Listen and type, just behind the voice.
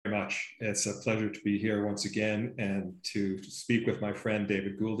much. It's a pleasure to be here once again and to speak with my friend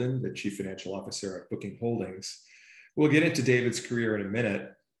David Goulden, the Chief Financial Officer at Booking Holdings. We'll get into David's career in a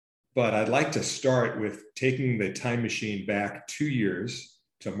minute, but I'd like to start with taking the time machine back 2 years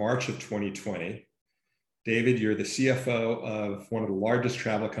to March of 2020. David, you're the CFO of one of the largest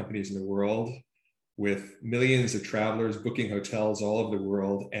travel companies in the world, with millions of travelers booking hotels all over the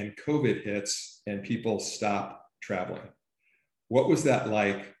world, and COVID hits and people stop traveling. What was that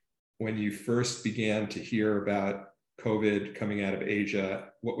like when you first began to hear about COVID coming out of Asia?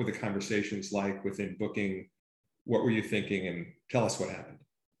 What were the conversations like within Booking? What were you thinking? And tell us what happened.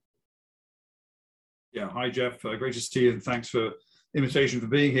 Yeah, hi, Jeff. Great to see you, and thanks for the invitation for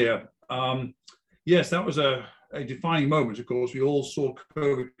being here. Yes, that was a defining moment. Of course, we all saw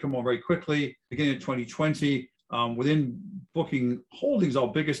COVID come on very quickly, beginning of 2020. Within Booking Holdings, our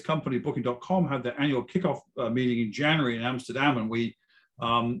biggest company, Booking.com, had their annual kickoff meeting in January in Amsterdam, and we,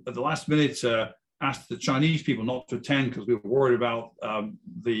 at the last minute, asked the Chinese people not to attend because we were worried about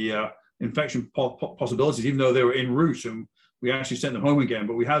the infection possibilities, even though they were en route, and we actually sent them home again.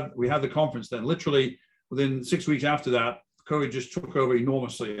 But we had the conference then. Literally within 6 weeks after that, COVID just took over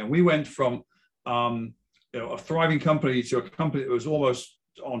enormously, and we went from a thriving company to a company that was almost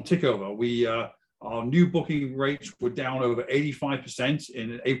on tick over. Our new booking rates were down over 85%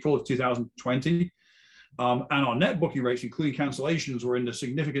 in April of 2020. And our net booking rates, including cancellations, were in the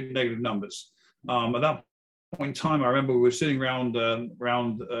significant negative numbers. At that point in time, I remember we were sitting around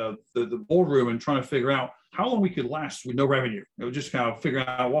the boardroom and trying to figure out how long we could last with no revenue. It was just kind of figuring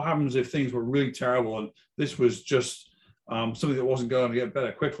out what happens if things were really terrible. And this was just something that wasn't going to get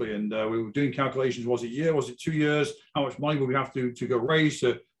better quickly. And we were doing calculations. Was it a year? Was it 2 years? How much money would we have to go raise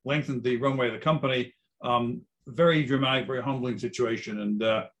to lengthen the runway of the company? Very dramatic, very humbling situation, and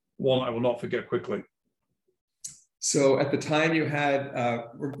one I will not forget quickly. So at the time you had,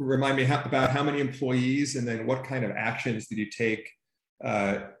 remind me about how many employees, and then what kind of actions did you take,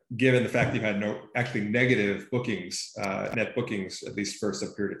 given the fact that you had no actually negative bookings, net bookings, at least for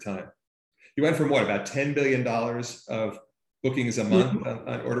some period of time? You went from what, about $10 billion of bookings a month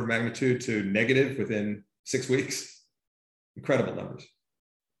on order of magnitude to negative within 6 weeks? Incredible numbers.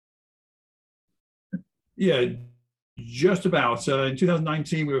 Yeah, just about. In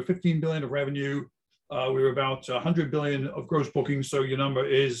 2019, we were 15 billion of revenue. We were about 100 billion of gross bookings. So your number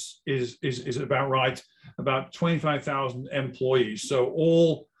is about right. About 25,000 employees. So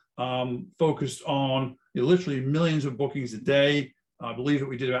all focused on literally millions of bookings a day. I believe that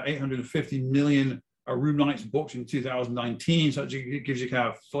we did about 850 million room nights booked in 2019. So it gives you kind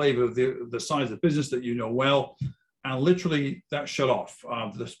of flavor of the size of the business that you know well. And literally that shut off.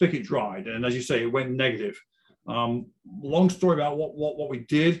 The spigot dried. And as you say, it went negative. Long story about what we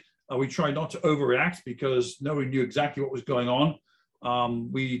did. We tried not to overreact because nobody knew exactly what was going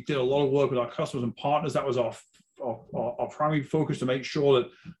on. We did a lot of work with our customers and partners. That was our primary focus, to make sure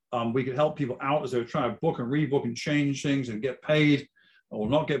that we could help people out as they were trying to book and rebook and change things and get paid or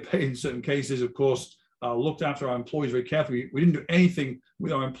not get paid in certain cases. Of course, looked after our employees very carefully. We didn't do anything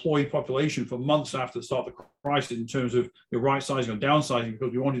with our employee population for months after the start of the crisis in terms of the right sizing or downsizing,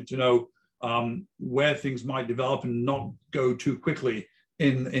 because we wanted to know where things might develop and not go too quickly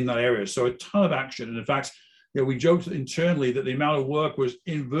in that area. So a ton of action. And in fact, we joked internally that the amount of work was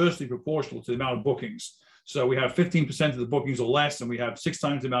inversely proportional to the amount of bookings. So we had 15% of the bookings or less, and we had 6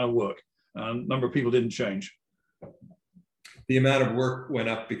 times the amount of work. Number of people didn't change. The amount of work went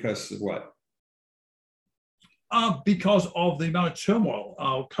up because of what? Because of the amount of turmoil.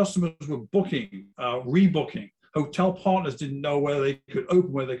 Our customers were booking, rebooking. Hotel partners didn't know whether they could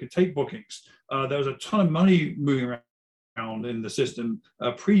open, whether they could take bookings. There was a ton of money moving around in the system,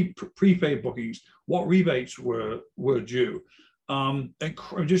 prepaid bookings, what rebates were due.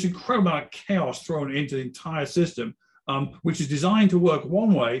 Just incredible amount of chaos thrown into the entire system, which is designed to work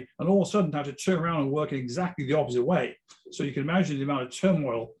one way, and all of a sudden have to turn around and work in exactly the opposite way. So you can imagine the amount of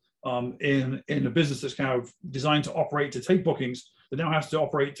turmoil in a business that's kind of designed to operate to take bookings, that now has to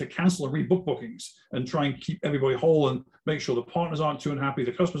operate to cancel and rebook bookings and try and keep everybody whole and make sure the partners aren't too unhappy,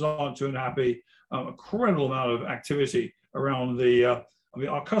 the customers aren't too unhappy. Incredible amount of activity around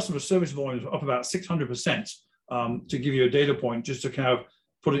our customer service volumes were up about 600%, to give you a data point, just to kind of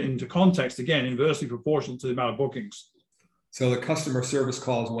put it into context, again, inversely proportional to the amount of bookings. So the customer service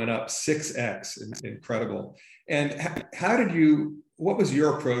calls went up 6x, incredible. And what was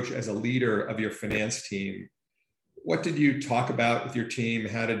your approach as a leader of your finance team? What did you talk about with your team?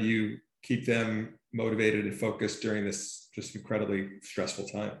 How did you keep them motivated and focused during this just incredibly stressful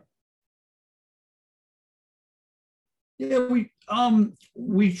time? Yeah,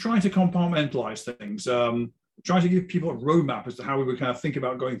 we try to compartmentalize things. trying to give people a roadmap as to how we would kind of think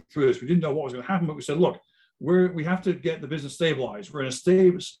about going through this. We didn't know what was going to happen, but we said, look, we have to get the business stabilized. We're in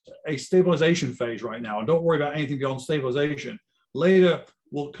a stabilization phase right now, and don't worry about anything beyond stabilization. Later,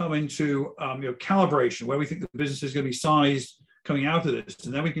 we'll come into calibration, where we think the business is going to be sized coming out of this,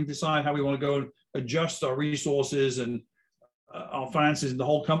 and then we can decide how we want to go and adjust our resources and our finances and the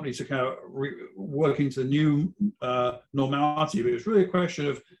whole company to kind of work into the new normality. But it's really a question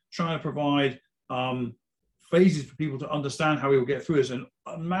of trying to provide phases for people to understand how we will get through this, and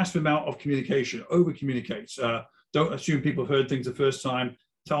a massive amount of communication, over communicates. Don't assume people have heard things the first time,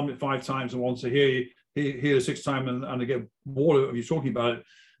 tell them it 5 times and want to hear the 6th time and they get bored of you talking about it.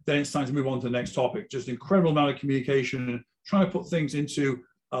 Then it's time to move on to the next topic. Just an incredible amount of communication and trying to put things into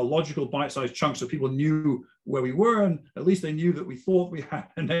logical bite-sized chunks so people knew where we were, and at least they knew that we thought we had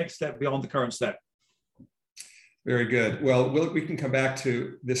a next step beyond the current step. Very good. Well, we can come back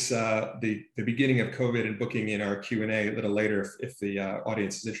to this, the beginning of COVID and booking in our Q&A a little later if the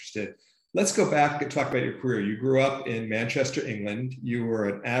audience is interested. Let's go back and talk about your career. You grew up in Manchester, England. You were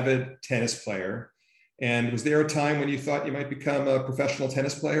an avid tennis player. And was there a time when you thought you might become a professional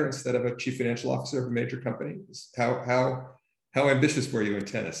tennis player instead of a chief financial officer of a major company? How ambitious were you in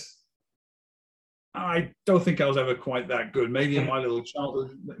tennis? I don't think I was ever quite that good. Maybe in my little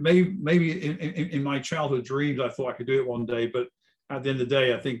childhood, maybe in my childhood dreams, I thought I could do it one day. But at the end of the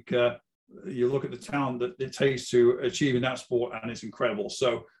day, I think you look at the talent that it takes to achieve in that sport, and it's incredible.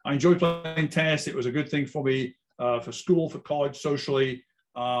 So I enjoyed playing tennis. It was a good thing for me for school, for college, socially.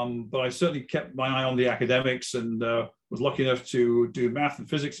 But I certainly kept my eye on the academics, and was lucky enough to do math and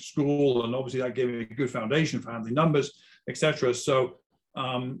physics at school. And obviously that gave me a good foundation for handling numbers, etc. So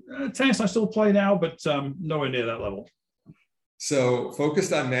tennis I still play now, but nowhere near that level. So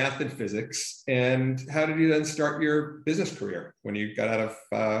focused on math and physics. And how did you then start your business career when you got out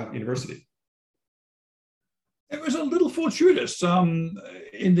of university? It was a little fortuitous. In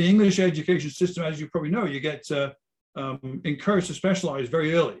the English education system, as you probably know, you get encouraged to specialize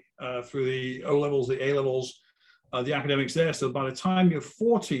very early through the O levels, the A levels, the academics there. So by the time you're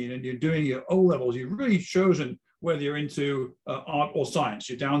 14 and you're doing your O levels, you've really chosen whether you're into art or science.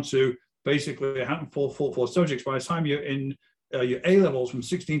 You're down to basically a handful for subjects. By the time you're in your A levels from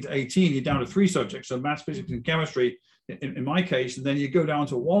 16 to 18, you're down to 3 subjects, so maths, physics, and chemistry in my case, and then you go down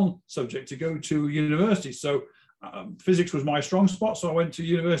to 1 subject to go to university. So physics was my strong spot, so I went to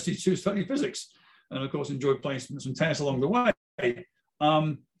university to study physics, and of course enjoyed playing some tennis along the way.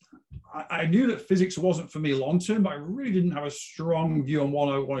 I knew that physics wasn't for me long term, but I really didn't have a strong view on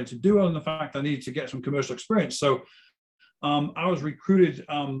what I wanted to do, other than the fact I needed to get some commercial experience. So I was recruited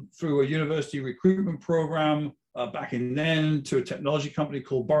through a university recruitment program back in then to a technology company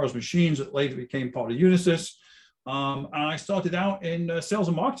called Burroughs Machines that later became part of Unisys. And I started out in sales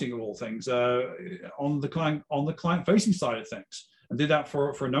and marketing, of all things, on the client-facing side of things, and did that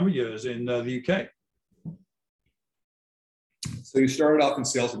for a number of years in the UK. So you started off in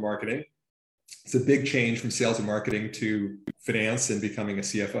sales and marketing. It's a big change from sales and marketing to finance and becoming a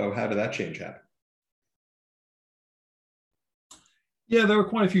CFO. How did that change happen? Yeah, there were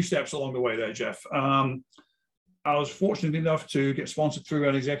quite a few steps along the way there, Jeff. I was fortunate enough to get sponsored through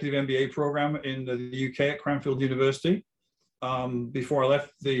an executive MBA program in the UK at Cranfield University. Before I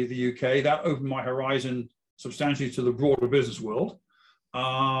left the UK, that opened my horizon substantially to the broader business world.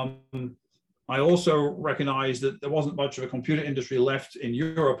 I also recognized that there wasn't much of a computer industry left in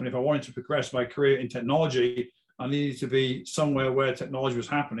Europe, and if I wanted to progress my career in technology, I needed to be somewhere where technology was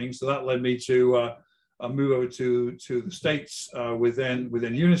happening. So that led me to move over to the States within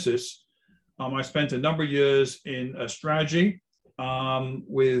Unisys. I spent a number of years in strategy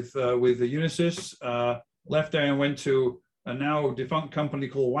with the Unisys. Left there and went to a now defunct company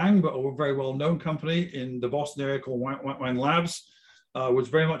called Wang, but a very well-known company in the Boston area called Wang Labs. Was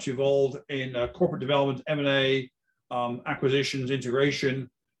very much involved in corporate development, M&A, acquisitions, integration.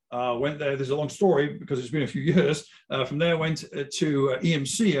 Went there, there's a long story because it's been a few years. From there, went to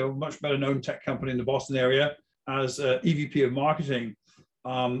EMC, a much better known tech company in the Boston area, as EVP of marketing.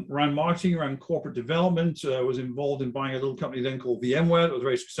 Ran marketing, ran corporate development, was involved in buying a little company then called VMware that was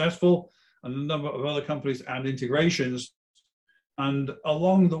very successful, and a number of other companies and integrations. And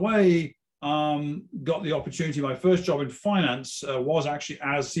along the way, got the opportunity. My first job in finance was actually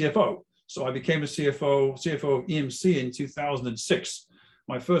as CFO. So I became a CFO of EMC in 2006.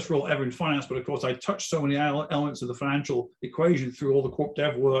 My first role ever in finance, but of course I touched so many elements of the financial equation through all the corp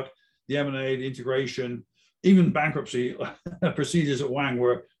dev work, the M&A, the integration, even bankruptcy procedures at Wang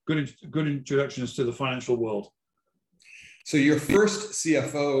were good introductions to the financial world. So your first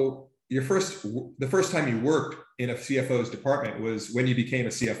CFO, the first time you worked in a CFO's department was when you became a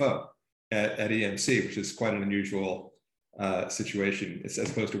CFO. at EMC, which is quite an unusual situation, as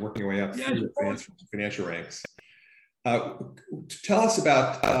opposed to working your way up through the financial ranks. Tell us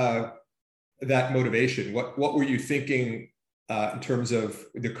about that motivation. What were you thinking in terms of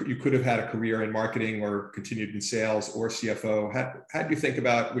you could have had a career in marketing or continued in sales or CFO? How did you think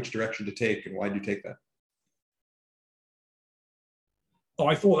about which direction to take, and why did you take that? Oh,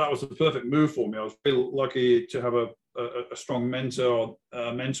 I thought that was the perfect move for me. I was really lucky to have a strong mentor,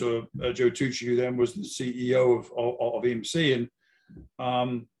 Joe Tucci, who then was the CEO of EMC,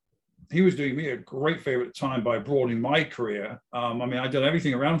 and he was doing me a great favor at the time by broadening my career. I mean, I'd done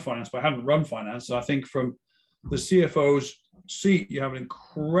everything around finance, but I hadn't run finance. So I think from the CFO's seat, you have an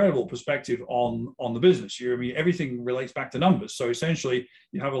incredible perspective on the business. I mean, everything relates back to numbers. So essentially,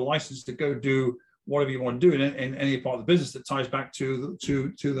 you have a license to go do whatever you want to do in any part of the business that ties back to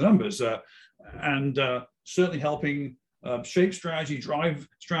the numbers, and certainly helping shape strategy, drive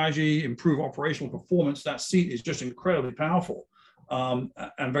strategy, improve operational performance. That seat is just incredibly powerful. And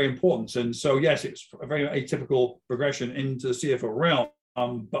very important. And so, yes, it's a very atypical progression into the CFO realm,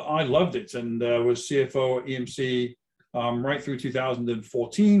 but I loved it, and was CFO at EMC right through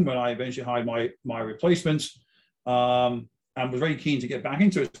 2014 when I eventually hired my replacements, and was very keen to get back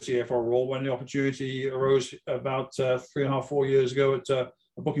into a CFO role when the opportunity arose about 3.5, 4 years ago at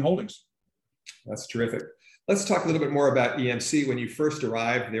Booking Holdings. That's terrific. Let's talk a little bit more about EMC. When you first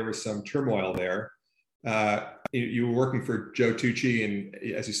arrived, there was some turmoil there. You were working for Joe Tucci, and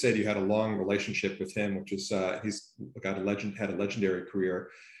as you said, you had a long relationship with him, which is he's had a legendary career.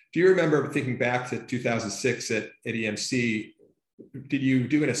 Do you remember, thinking back to 2006 at EMC, did you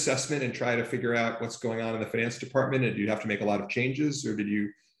do an assessment and try to figure out what's going on in the finance department, and did you have to make a lot of changes, or did you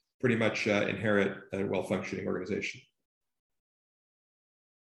pretty much inherit a well-functioning organization?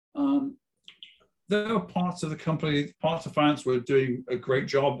 There were parts of the company, parts of finance were doing a great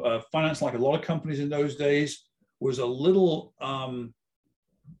job. Finance, like a lot of companies in those days, was a little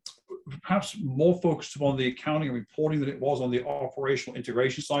perhaps more focused upon the accounting and reporting than it was on the operational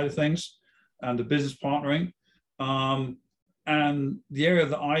integration side of things and the business partnering. And the area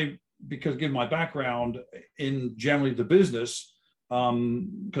that because given my background in generally the business,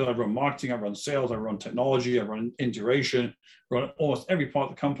 because I run marketing, I run sales, I run technology, I run integration, run almost every part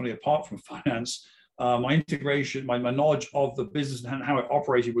of the company apart from finance. My integration, my knowledge of the business and how it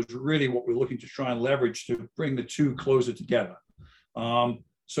operated was really what we're looking to try and leverage to bring the two closer together.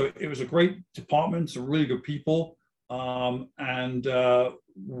 So it was a great department, some really good people, and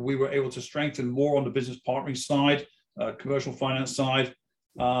we were able to strengthen more on the business partnering side, commercial finance side,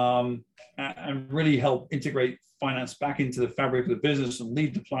 and really help integrate finance back into the fabric of the business and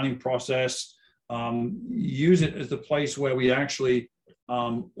lead the planning process, use it as the place where we actually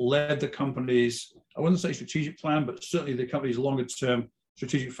led the company's, I wouldn't say strategic plan, but certainly the company's longer term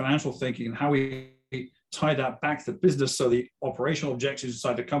strategic financial thinking, and how we tie that back to the business so the operational objectives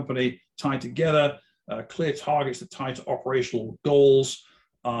inside the company tied together, clear targets that tie to operational goals,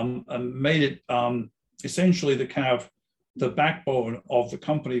 and made it essentially the kind of the backbone of the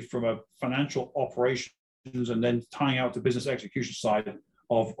company from a financial operations and then tying out the business execution side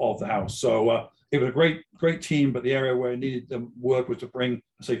of the house. So it was a great team, but the area where it needed the work was to bring,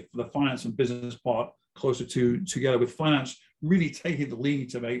 say, the finance and business part closer together, with finance really taking the lead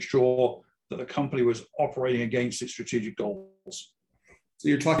to make sure that the company was operating against its strategic goals. So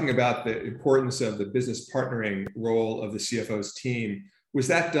you're talking about the importance of the business partnering role of the CFO's team. Was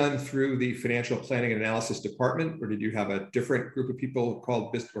that done through the financial planning and analysis department, or did you have a different group of people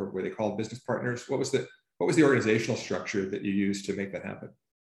called business, or were they called business partners? What was the organizational structure that you used to make that happen?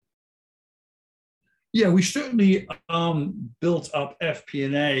 Yeah, we certainly built up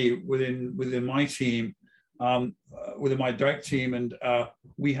FP&A within my team, within my direct team, and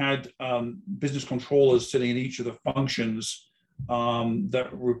we had business controllers sitting in each of the functions that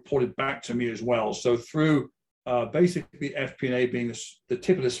reported back to me as well. So through basically FP&A being the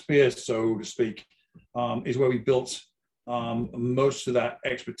tip of the spear, so to speak, is where we built most of that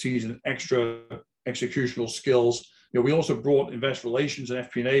expertise and extra executional skills. We also brought investor relations and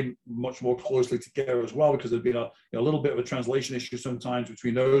FP&A much more closely together as well, because there'd been a little bit of a translation issue sometimes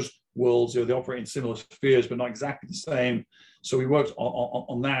between those worlds. They operate in similar spheres, but not exactly the same. So we worked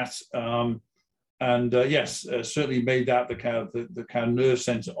on that, and yes, certainly made that the kind of nerve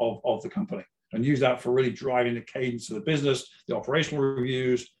center of the company, and use that for really driving the cadence of the business, the operational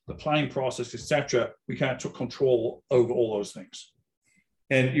reviews, the planning process, etc. We kind of took control over all those things.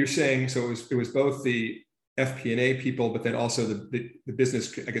 And you're saying, so it was both the FP&A people, but then also the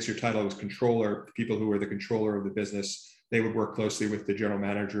business, I guess your title was controller, people who were the controller of the business. They would work closely with the general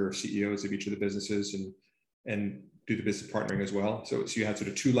manager or CEOs of each of the businesses and and do the business partnering as well. So you had sort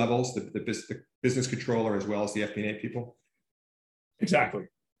of two levels, the business controller as well as the FP&A people. Exactly.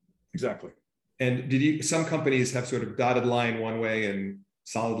 And some companies have sort of dotted line one way and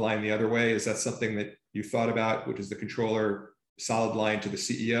solid line the other way. Is that something that you thought about, which is the controller solid line to the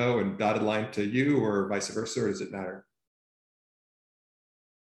CEO and dotted line to you, or vice versa, or does it matter?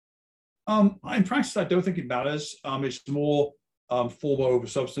 In practice, I don't think it matters. It's more form over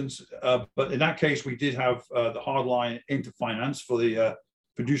substance. But in that case, we did have the hard line into finance for the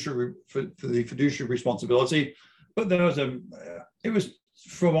fiduciary responsibility. But there was it was,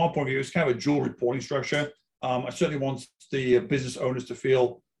 from our point of view, it was kind of a dual reporting structure. I certainly want the business owners to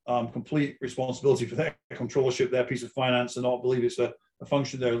feel complete responsibility for their controllership, their piece of finance, and not believe it's a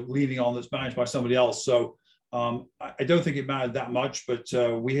function they're leaning on that's managed by somebody else. So I don't think it mattered that much, but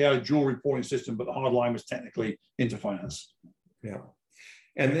we had a dual reporting system, but the hard line was technically into finance. Yeah.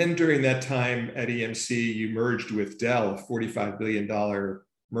 And then during that time at EMC, you merged with Dell, a $45 billion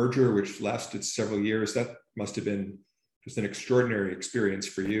merger, which lasted several years. That must have been just an extraordinary experience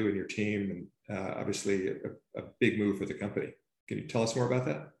for you and your team, and obviously a big move for the company. Can you tell us more about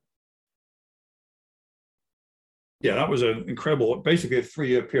that? Yeah, that was an incredible, basically a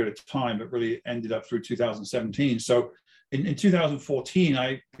 3-year period of time that really ended up through 2017. So in 2014,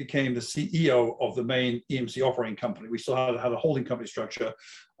 I became the CEO of the main EMC operating company. We still had a holding company structure.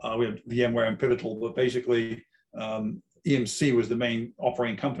 We had VMware and Pivotal, but basically EMC was the main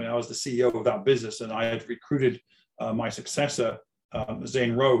operating company. I was the CEO of that business, and I had recruited my successor,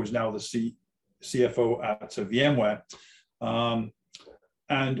 Zane Rowe, who's now the CFO at VMware.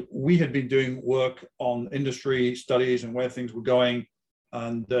 And we had been doing work on industry studies and where things were going,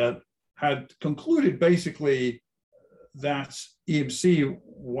 and had concluded basically that EMC,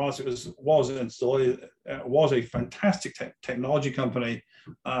 whilst it was a fantastic technology company,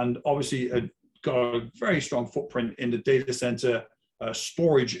 and obviously had got a very strong footprint in the data center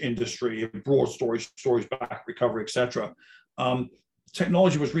storage industry, broad storage back recovery, etc.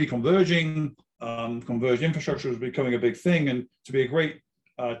 Technology was reconverging, converged infrastructure was becoming a big thing, and to be a great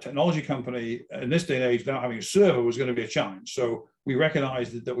technology company in this day and age without having a server was going to be a challenge. So we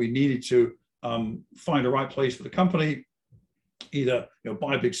recognized that we needed to find a right place for the company, either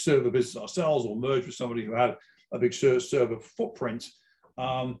buy a big server business ourselves or merge with somebody who had a big server footprint.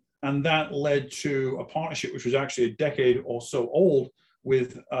 And that led to a partnership which was actually a decade or so old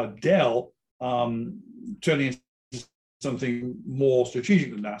with Dell, turning into something more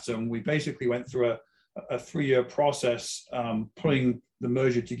strategic than that. And we basically went through a 3-year process, putting the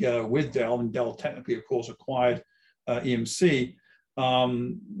merger together with Dell, and Dell technically, of course, acquired EMC.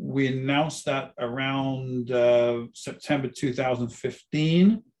 We announced that around September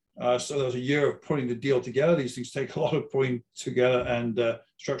 2015. So there was a year of putting the deal together. These things take a lot of putting together and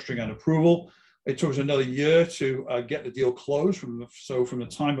structuring and approval. It took us another year to get the deal closed. From the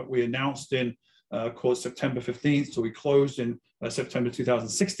time that we announced in, call it September 15th, so we closed in September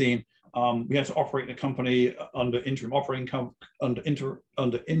 2016. We had to operate the company under interim operating covenants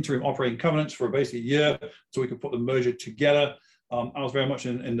for basically a year, so we could put the merger together. I was very much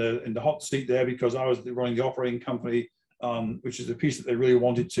in the hot seat there because I was running the operating company, which is a piece that they really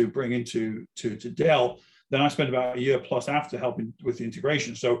wanted to bring into Dell. Then I spent about a year plus after helping with the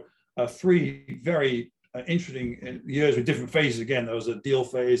integration. So 3 very interesting years with different phases. Again, there was a deal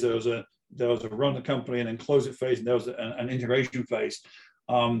phase, there was a run the company and then close it phase, and there was an integration phase.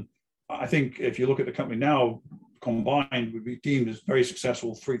 I think if you look at the company now, combined, would be deemed as very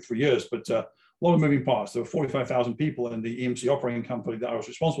successful 3 years, but a lot of moving parts. There were 45,000 people in the EMC operating company that I was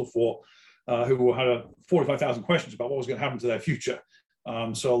responsible for, who had 45,000 questions about what was going to happen to their future.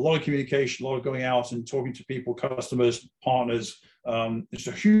 So a lot of communication, a lot of going out and talking to people, customers, partners. It's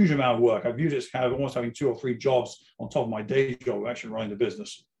a huge amount of work. I viewed it as kind of almost having 2 or 3 jobs on top of my day job, actually running the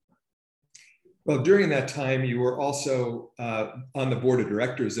business. Well, during that time, you were also on the board of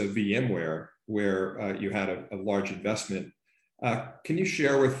directors of VMware, where you had a large investment. Can you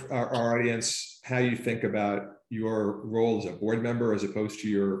share with our audience how you think about your role as a board member as opposed to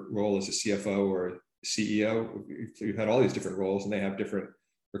your role as a CFO or CEO? You've had all these different roles and they have different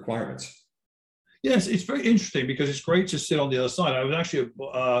requirements. Yes, it's very interesting because it's great to sit on the other side. I was actually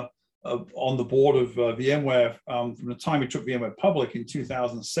on the board of VMware from the time we took VMware public in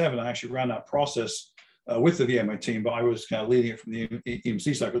 2007. I actually ran that process with the VMware team, but I was kind of leading it from the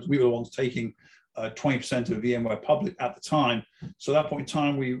EMC side because we were the ones taking 20% of VMware public at the time. So at that point in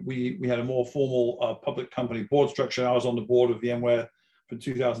time, we had a more formal public company board structure. I was on the board of VMware from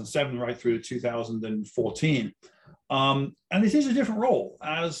 2007 right through to 2014. And it is a different role.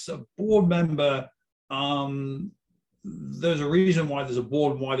 As a board member, there's a reason why there's a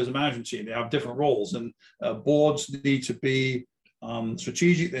board and why there's a management team. They have different roles, and boards need to be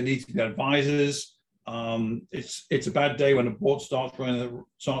strategic. They need to be advisors. It's a bad day when a board starts trying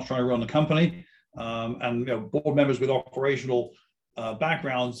to run the company, and board members with operational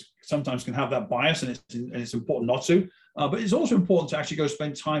backgrounds sometimes can have that bias, and it's important not to. But it's also important to actually go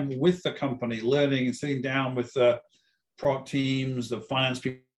spend time with the company, learning and sitting down with the product teams, the finance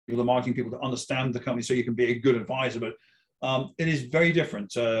people, the marketing people, to understand the company so you can be a good advisor. But it is very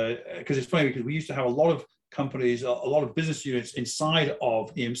different because it's funny, because we used to have a lot of companies, a lot of business units inside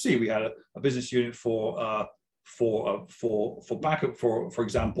of EMC. We had a business unit for backup, for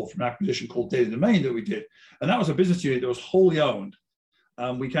example, from an acquisition called Data Domain that we did, and that was a business unit that was wholly owned.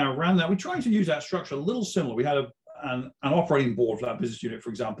 We kind of ran that. We tried to use that structure a little similar. We had an operating board for that business unit,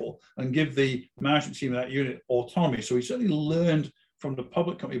 for example, and give the management team of that unit autonomy. So we certainly learned from the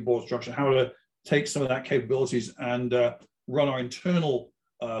public company board structure how to take some of that capabilities and run our internal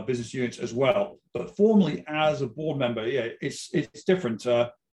business units as well. But formally, as a board member, yeah, it's different.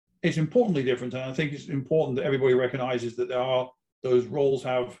 It's importantly different, and I think it's important that everybody recognizes that those roles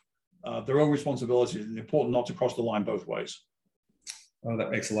have their own responsibilities, and it's important not to cross the line both ways. Oh,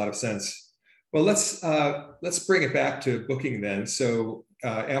 that makes a lot of sense. Well, let's bring it back to Booking then. So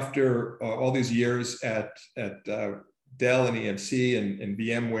after all these years at Dell and EMC and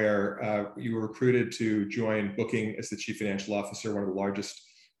VMware, you were recruited to join Booking as the chief financial officer, one of the largest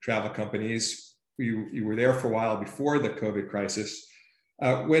travel companies. You were there for a while before the COVID crisis.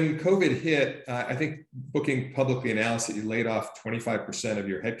 When COVID hit, I think Booking publicly announced that you laid off 25% of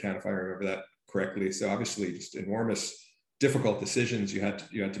your headcount, if I remember that correctly. So obviously, just enormous, difficult decisions you had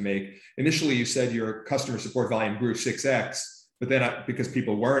to make. Initially, you said your customer support volume grew 6x, but then because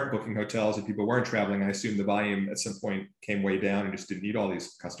people weren't booking hotels and people weren't traveling, I assume the volume at some point came way down and just didn't need all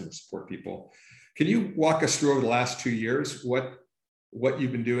these customer support people. Can you walk us through over the last 2 years what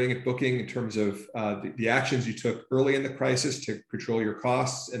you've been doing at Booking in terms of the actions you took early in the crisis to control your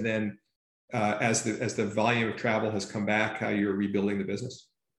costs, and then as the volume of travel has come back, how you're rebuilding the business?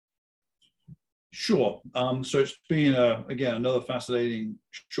 Sure. So it's been, again, another fascinating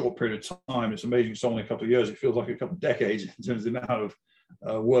short period of time. It's amazing it's only a couple of years. It feels like a couple of decades in terms of the amount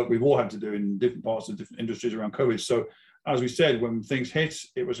of work we've all had to do in different parts of different industries around COVID. So as we said, when things hit,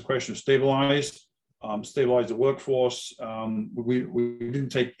 it was a question of stabilize the workforce. We didn't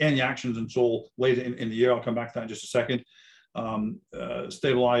take any actions until later in the year. I'll come back to that in just a second.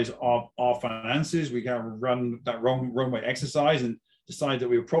 Stabilize our finances. We kind of run that runway exercise and decided that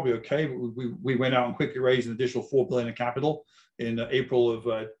we were probably okay, but we went out and quickly raised an additional $4 billion in capital in April of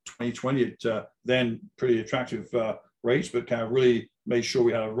 2020 at then pretty attractive rates, but kind of really made sure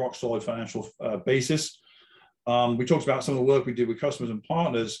we had a rock solid financial basis. We talked about some of the work we did with customers and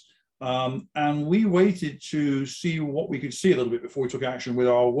partners, and we waited to see what we could see a little bit before we took action with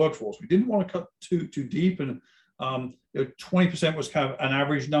our workforce. We didn't want to cut too deep, and 20% was kind of an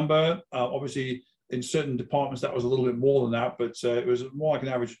average number. Obviously, in certain departments, that was a little bit more than that, but it was more like an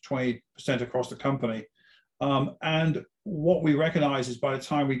average of 20% across the company. And what we recognized is by the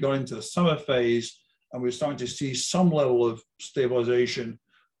time we got into the summer phase and we were starting to see some level of stabilization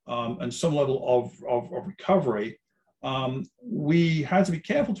and some level of recovery, we had to be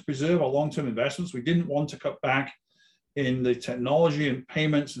careful to preserve our long-term investments. We didn't want to cut back in the technology and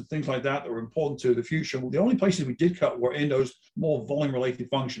payments and things like that were important to the future. The only places we did cut were in those more volume-related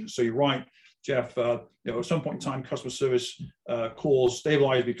functions. So you're right, Jeff, at some point in time, customer service calls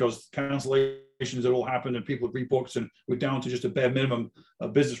stabilized because cancellations had all happened and people had rebooked, and we're down to just a bare minimum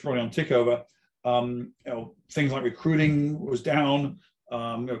business running on TickOver. Things like recruiting was down,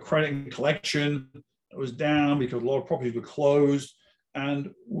 credit and collection was down because a lot of properties were closed,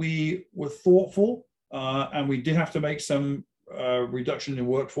 and we were thoughtful, and we did have to make some reduction in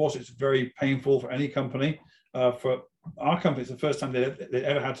workforce. It's very painful for any company. For our company, it's the first time they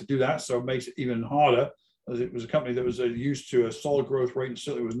ever had to do that, so it makes it even harder, as it was a company that was used to a solid growth rate and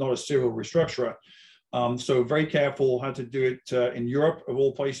certainly was not a serial restructurer. So very careful, had to do it in Europe, of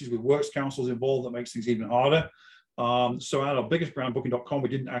all places, with works councils involved. That makes things even harder. So at our biggest brand, Booking.com, we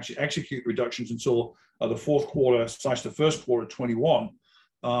didn't actually execute reductions until the fourth quarter / the first quarter of 21.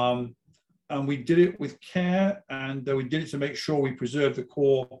 And we did it with care, and we did it to make sure we preserved the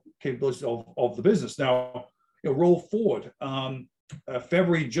core capabilities of the business. Now, roll forward.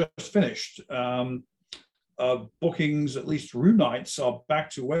 February just finished. Bookings, at least room nights, are back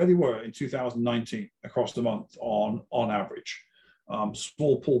to where they were in 2019 across the month on average.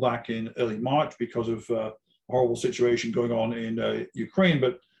 Small pullback in early March because of a horrible situation going on in Ukraine,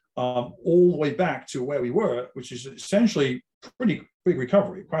 but all the way back to where we were, which is essentially pretty big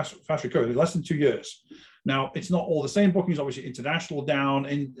recovery, fast recovery, less than 2 years. Now, it's not all the same bookings. Obviously, international down.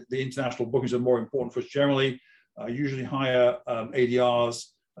 In the international bookings are more important for us generally, usually higher ADRs,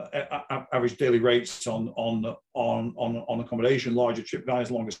 average daily rates on accommodation, larger trip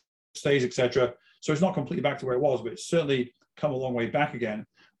values, longer stays, etc. So it's not completely back to where it was, but it's certainly come a long way back again.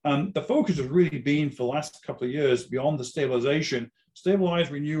 The focus has really been for the last couple of years beyond the stabilization,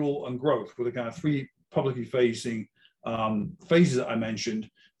 stabilize, renewal, and growth, with the kind of three publicly facing phases that I mentioned.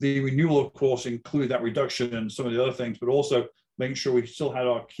 The renewal, of course, included that reduction and some of the other things, but also making sure we still had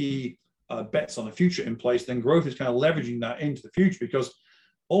our key bets on the future in place. Then growth is kind of leveraging that into the future, because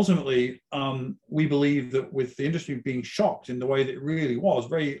ultimately we believe that with the industry being shocked in the way that it really was,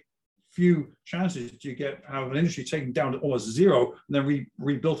 very few chances do you have an industry taken down to almost zero and then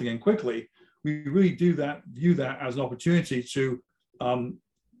rebuilt again quickly. We really view that as an opportunity to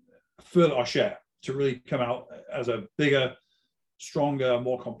further our share, to really come out as a bigger, stronger,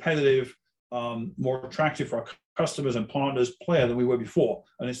 more competitive, more attractive for our customers and partners player than we were before.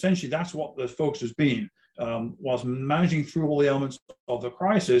 And essentially that's what the focus has been. Whilst managing through all the elements of the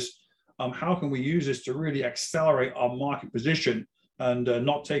crisis, how can we use this to really accelerate our market position and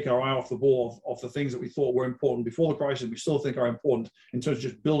not take our eye off the ball of the things that we thought were important before the crisis, we still think are important in terms of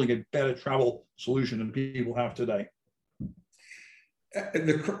just building a better travel solution than people have today.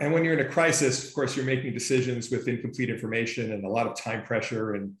 And when you're in a crisis, of course, you're making decisions with incomplete information and a lot of time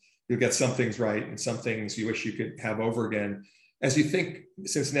pressure, and you'll get some things right and some things you wish you could have over again. As you think,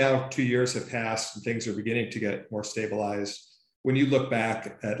 since now 2 years have passed and things are beginning to get more stabilized, when you look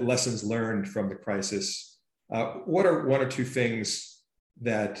back at lessons learned from the crisis, what are one or two things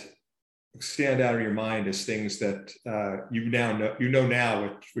that stand out in your mind as things that you know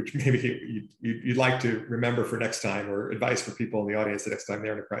now, which maybe you'd like to remember for next time, or advice for people in the audience the next time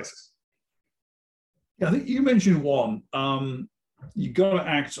they're in a crisis? Yeah, I think you mentioned one. You got to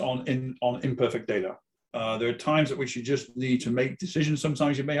act on imperfect data. There are times at which you just need to make decisions.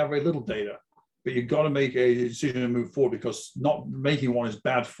 Sometimes you may have very little data, but you've got to make a decision and move forward, because not making one is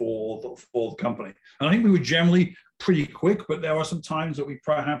bad for the company. And I think we were generally pretty quick, but there are some times that we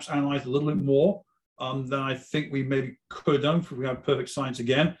perhaps analyzed a little bit more than I think we maybe could have done if we had perfect science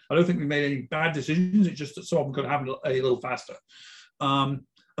again. I don't think we made any bad decisions. It's just that some of them could have happened a little faster.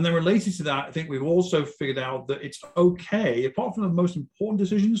 And then related to that, I think we've also figured out that it's okay, apart from the most important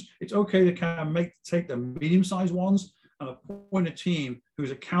decisions, it's okay to kind of take the medium-sized ones and appoint a team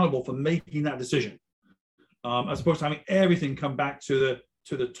who's accountable for making that decision, as opposed to having everything come back to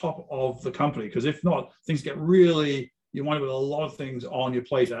the top of the company. Because if not, things get really, you wind up with a lot of things on your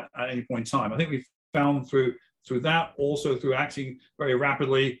plate at any point in time. I think we've found through that, also through acting very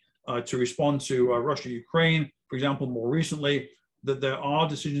rapidly to respond to Russia, Ukraine, for example, more recently, that there are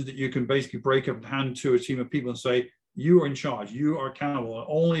decisions that you can basically break up and hand to a team of people and say, you are in charge, you are accountable, and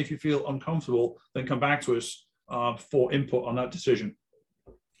only if you feel uncomfortable, then come back to us for input on that decision.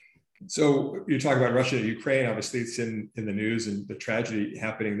 So you talk about Russia and Ukraine, obviously it's in the news and the tragedy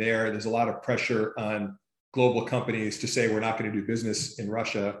happening there. There's a lot of pressure on global companies to say we're not going to do business in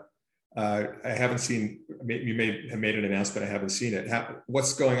Russia. I haven't seen, you may have made an announcement, I haven't seen it.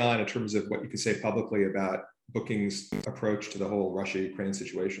 What's going on in terms of what you can say publicly about Booking's approach to the whole Russia-Ukraine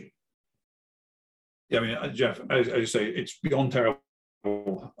situation? Yeah, I mean, Jeff, as you say, it's beyond terrible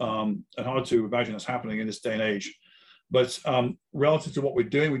and hard to imagine that's happening in this day and age. But relative to what we're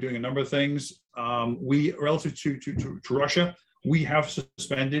doing a number of things. Relative to Russia, we have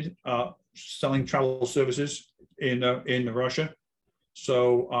suspended selling travel services in Russia.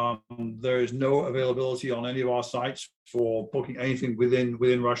 So there is no availability on any of our sites for booking anything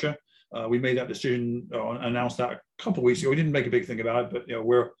within Russia. We made that decision, announced that a couple of weeks ago. We didn't make a big thing about it, but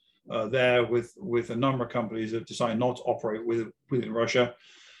we're there with a number of companies that decide not to operate within Russia.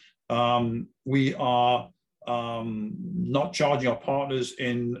 We are not charging our partners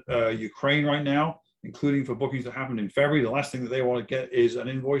in Ukraine right now, including for bookings that happened in February. The last thing that they want to get is an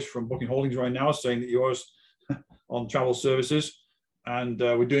invoice from Booking Holdings right now saying that yours on travel services. And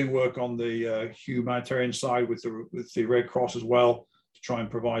we're doing work on the humanitarian side with the Red Cross as well, to try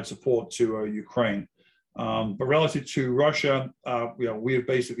and provide support to Ukraine. But relative to Russia, we have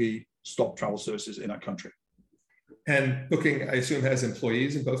basically stopped travel services in that country. And Booking, I assume, has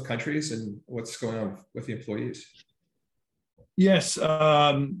employees in both countries, and what's going on with the employees? Yes,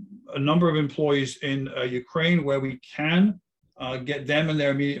 a number of employees in Ukraine where we can get them and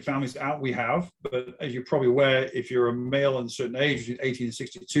their immediate families out, we have. But as you're probably aware, if you're a male in a certain age, 18 to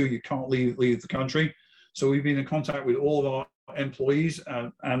 62, you can't leave the country. So we've been in contact with all of our employees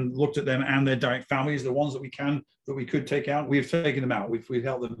and looked at them and their direct families, the ones that we could take out. We've taken them out. We've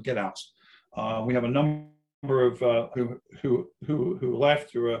helped them get out. We have a number of who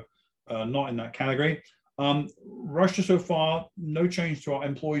left, who are not in that category. Russia so far, no change to our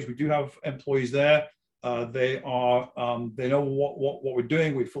employees. We do have employees there. They know what we're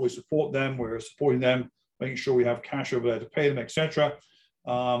doing. We fully support them. We're supporting them, making sure we have cash over there to pay them, etc.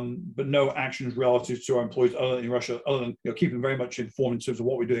 But no actions relative to our employees other than in Russia, other than keeping them very much informed in terms of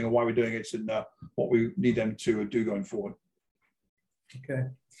what we're doing and why we're doing it, and what we need them to do going forward. Okay.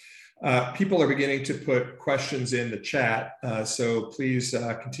 People are beginning to put questions in the chat, so please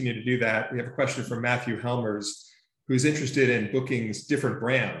continue to do that. We have a question from Matthew Helmers, who's interested in Booking's different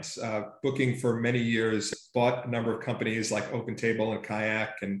brands. Booking for many years bought a number of companies like OpenTable and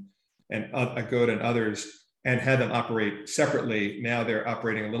Kayak and Agoda and others, and had them operate separately. Now they're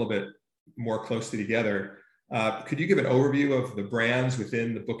operating a little bit more closely together. Could you give an overview of the brands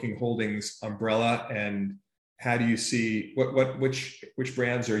within the Booking Holdings umbrella, and how do you see which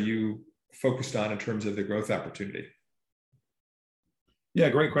brands are you focused on in terms of the growth opportunity? Yeah,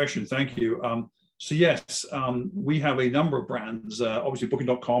 great question. Thank you. So yes, we have a number of brands. Obviously,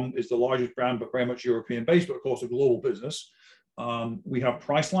 Booking.com is the largest brand, but very much European based, but of course a global business. We have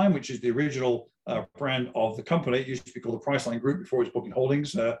Priceline, which is the original brand of the company. It used to be called the Priceline Group before it was Booking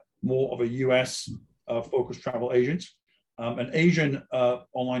Holdings, more of a US focused travel agent. An Asian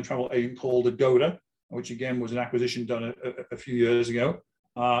online travel agent called Agoda, which again was an acquisition done a few years ago.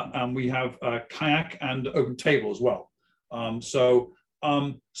 And we have Kayak and OpenTable as well.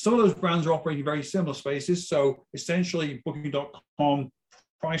 Some of those brands are operating in very similar spaces. So essentially Booking.com,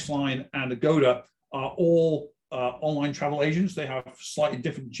 Priceline, and Agoda are all online travel agents. They have slightly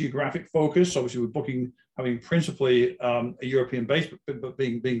different geographic focus. Obviously with Booking having principally a European base, but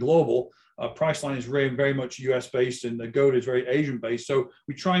being global. Priceline is very much US based, and Agoda is very Asian based. So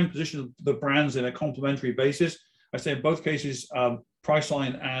we try and position the brands in a complementary basis. I say in both cases,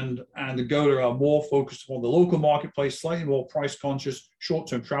 Priceline and Agoda are more focused on the local marketplace, slightly more price conscious,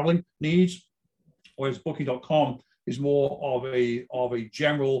 short-term traveling needs, whereas Booking.com is more of a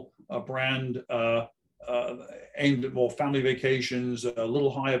general brand aimed at more family vacations, a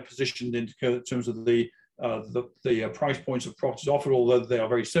little higher positioned in terms of the price points of properties offered, although they are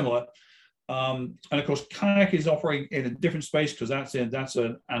very similar. And of course, Kayak is operating in a different space because that's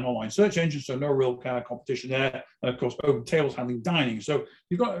an online search engine, so no real kind of competition there. And of course, OpenTable is handling dining. So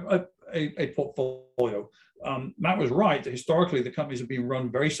you've got a portfolio. Matt was right that historically the companies have been run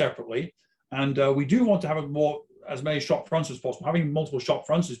very separately, and we do want to have as many shop fronts as possible. Having multiple shop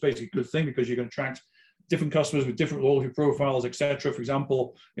fronts is basically a good thing because you can attract different customers with different loyalty profiles, etc. For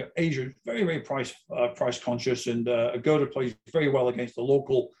example, Asia is very price conscious, and Agoda plays very well against the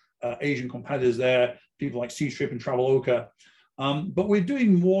local Asian competitors there, people like Ctrip and Traveloka. But we're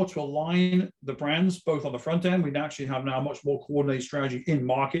doing more to align the brands both on the front end. We actually have now a much more coordinated strategy in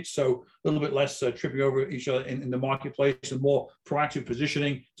market, so a little bit less tripping over each other in the marketplace, and more proactive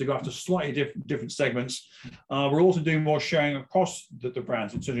positioning to go after slightly different segments. We're also doing more sharing across the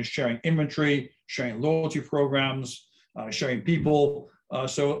brands in terms of sharing inventory, sharing loyalty programs, sharing people.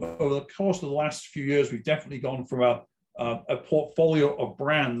 So over the course of the last few years, we've definitely gone from a portfolio of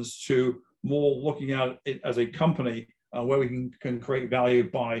brands to more looking at it as a company where we can create value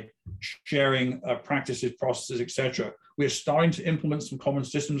by sharing practices, processes, etc. We are starting to implement some common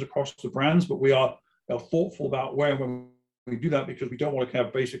systems across the brands, but we are thoughtful about where and when we do that, because we don't want to kind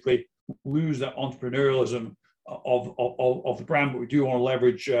of basically lose that entrepreneurialism of the brand, but we do want to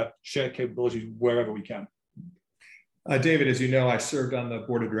leverage shared capabilities wherever we can. David, as you know, I served on the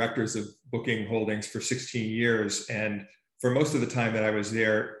board of directors of Booking Holdings for 16 years. And for most of the time that I was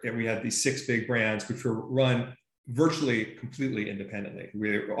there, we had these 6 big brands, which were run virtually completely independently.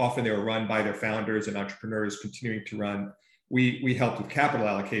 Often they were run by their founders and entrepreneurs continuing to run. We helped with capital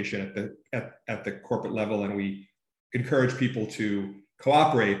allocation at the corporate level, and we encouraged people to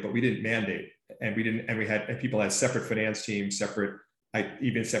cooperate, but we didn't mandate. And people had separate finance teams,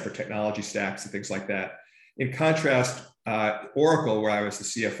 even separate technology stacks and things like that. In contrast, Oracle, where I was the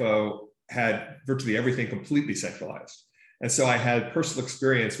CFO, had virtually everything completely centralized. And so I had personal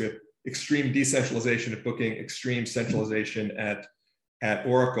experience with extreme decentralization at Booking, extreme centralization at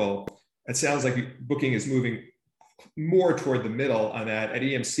Oracle. It sounds like Booking is moving more toward the middle on that. At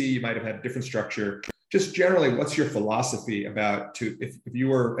EMC, you might have had a different structure. Just generally, what's your philosophy if you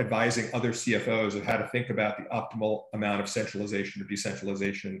were advising other CFOs of how to think about the optimal amount of centralization or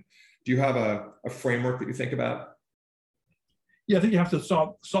decentralization? Do you have a framework that you think about? Yeah, I think you have to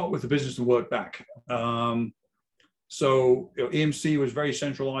start with the business and work back. So EMC was very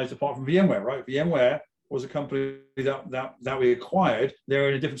centralized apart from VMware, right? VMware was a company that we acquired. They're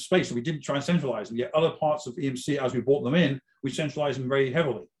in a different space, and we didn't try and centralize them. Yet other parts of EMC, as we brought them in, we centralized them very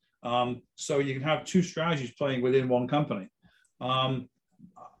heavily. So you can have two strategies playing within one company.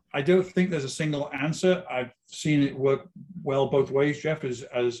 I don't think there's a single answer. I've seen it work well both ways, Jeff, as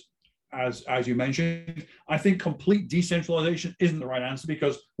you mentioned. I think complete decentralization isn't the right answer,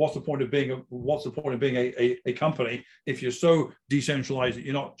 because what's the point of being a company if you're so decentralized that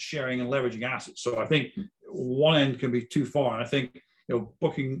you're not sharing and leveraging assets? So I think one end can be too far, and I think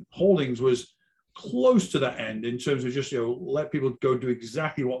Booking Holdings was close to that end in terms of just let people go do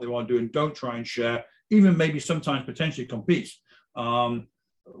exactly what they want to do and don't try and share, even maybe sometimes potentially compete.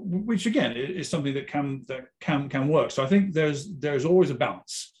 Which again is something that can work. So I think there's always a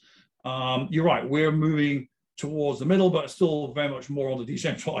balance. You're right, we're moving towards the middle, but still very much more on the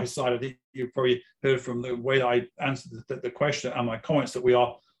decentralized side. I think you've probably heard from the way that I answered the question and my comments that we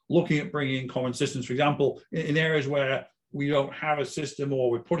are looking at bringing in common systems, for example, in areas where we don't have a system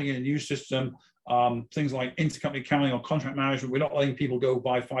or we're putting in a new system. Things like intercompany accounting or contract management, we're not letting people go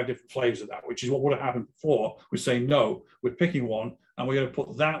buy 5 different flavors of that, which is what would have happened before. We're saying, no, we're picking one, and we're going to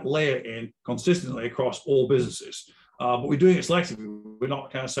put that layer in consistently across all businesses. But we're doing it selectively. We're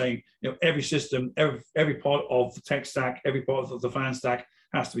not kind of saying, every system, every part of the tech stack, every part of the finance stack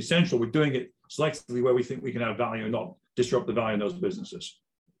has to be central. We're doing it selectively where we think we can add value and not disrupt the value in those businesses.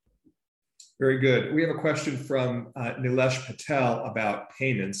 Very good. We have a question from Nilesh Patel about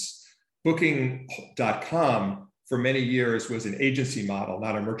payments. Booking.com for many years was an agency model,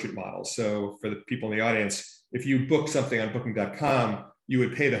 not a merchant model. So for the people in the audience, if you book something on Booking.com, you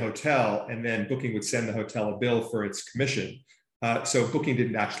would pay the hotel, and then Booking would send the hotel a bill for its commission. So Booking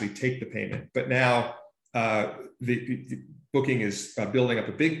didn't actually take the payment. But now the Booking is building up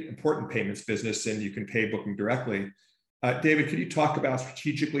a big, important payments business, and you can pay Booking directly. David, could you talk about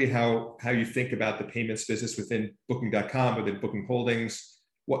strategically how you think about the payments business within Booking.com, within Booking Holdings?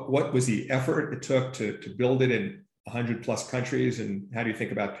 What was the effort it took to build it in 100 plus countries, and how do you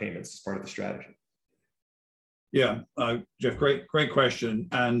think about payments as part of the strategy? Yeah, Jeff, great question.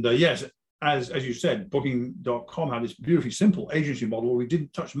 And yes, as you said, Booking.com had this beautifully simple agency model where we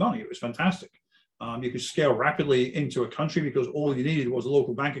didn't touch money. It was fantastic. You could scale rapidly into a country because all you needed was a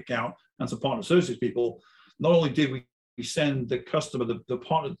local bank account and some partner services people. Not only did we send the customer the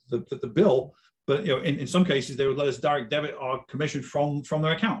partner the bill, but in some cases they would let us direct debit our commission from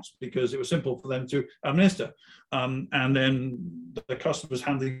their accounts because it was simple for them to administer. And then the customer's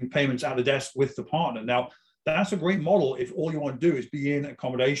handling payments at the desk with the partner. Now, that's a great model if all you want to do is be in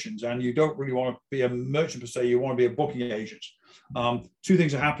accommodations and you don't really want to be a merchant per se, you want to be a booking agent. Two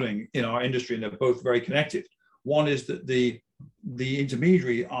things are happening in our industry, and they're both very connected. One is that the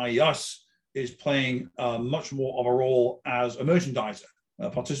intermediary, i.e. us, is playing much more of a role as a merchandiser,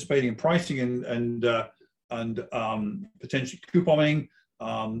 participating in pricing and potentially couponing.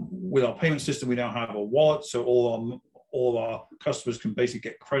 With our payment system, we now have a wallet, so all of our customers can basically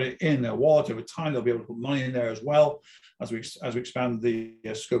get credit in their wallet. Over time, they'll be able to put money in there as well as we expand the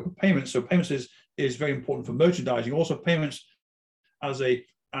scope of payments. So payments is very important for merchandising. Also, payments as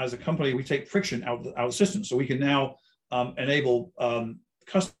a company, we take friction out of the system, so we can now enable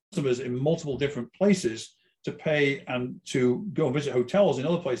customers in multiple different places to pay and to go and visit hotels in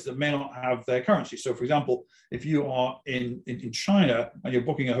other places that may not have their currency. So, for example, if you are in China and you're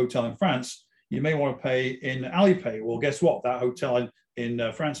booking a hotel in France, you may want to pay in Alipay. Well, guess what? That hotel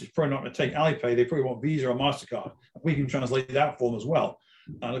in France is probably not going to take Alipay. They probably want Visa or MasterCard. We can translate that for them as well.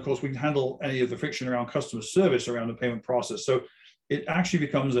 And of course, we can handle any of the friction around customer service around the payment process. So it actually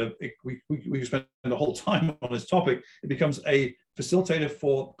becomes we spend the whole time on this topic. It becomes a facilitator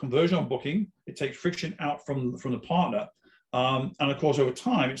for conversion on booking. It takes friction out from the partner. And of course, over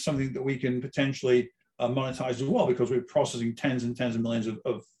time, it's something that we can potentially monetize as well, because we're processing tens and tens of millions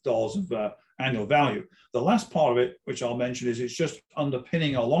of dollars of annual value. The last part of it, which I'll mention, is it's just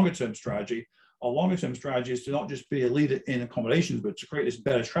underpinning our longer term strategy. Our longer term strategy is to not just be a leader in accommodations, but to create this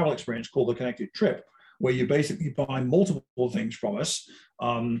better travel experience called the Connected Trip, where you basically buy multiple things from us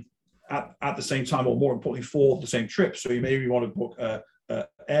at the same time, or more importantly, for the same trip. So you maybe want to book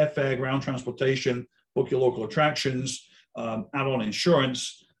airfare, ground transportation, book your local attractions, add on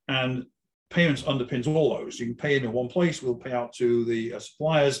insurance, and payments underpins all those. You can pay in one place, we'll pay out to the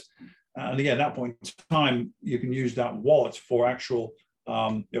suppliers. And again, at that point in time, you can use that wallet for actual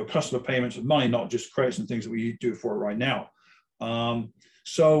customer payments of money, not just credits and things that we do for it right now.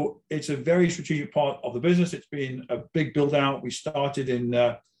 So it's a very strategic part of the business. It's been a big build out. We started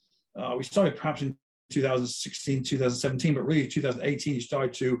perhaps in 2016, 2017, but really 2018, you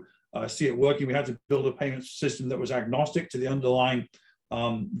started to see it working. We had to build a payment system that was agnostic to the underlying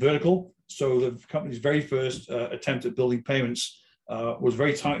vertical. So the company's very first attempt at building payments was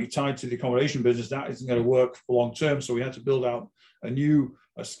very tightly tied to the accommodation business. That isn't going to work for long term. So we had to build out a new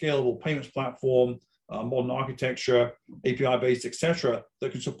a scalable payments platform, modern architecture, API-based, etc.,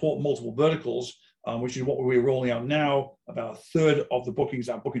 that can support multiple verticals, which is what we're rolling out now. About a third of the bookings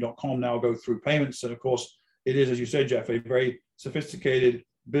at Booking.com now go through payments. And of course, it is, as you said, Jeff, a very sophisticated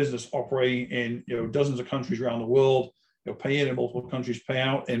business operating in dozens of countries around the world. Pay in multiple countries, pay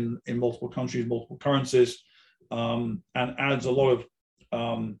out in multiple countries, multiple currencies, and adds a lot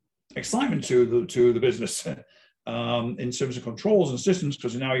of excitement to the business in terms of controls and systems,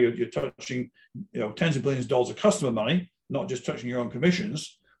 because now you're touching tens of billions of dollars of customer money, not just touching your own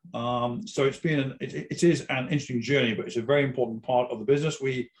commissions. So it is an interesting journey, but it's a very important part of the business.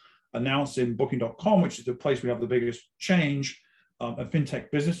 We announced in Booking.com, which is the place we have the biggest change, a fintech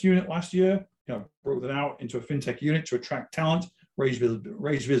business unit last year. Broke that out into a fintech unit to attract talent, raise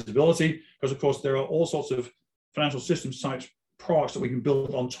visibility, because of course there are all sorts of financial systems types products that we can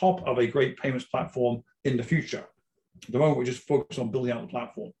build on top of a great payments platform in the future. At the moment, we just focus on building out the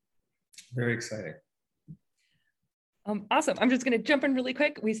platform. Very exciting. Awesome. I'm just going to jump in really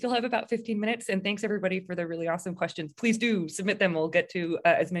quick. We still have about 15 minutes, and thanks everybody for the really awesome questions. Please do submit them. We'll get to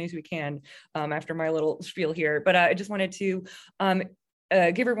as many as we can after my little spiel here. But I just wanted to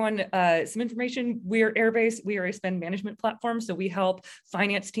give everyone some information. We are Airbase. We are a spend management platform. So we help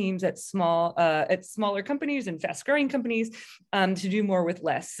finance teams at smaller companies and fast-growing companies to do more with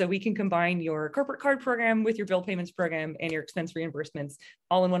less. So we can combine your corporate card program with your bill payments program and your expense reimbursements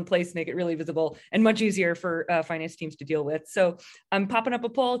all in one place, make it really visible and much easier for finance teams to deal with. So I'm popping up a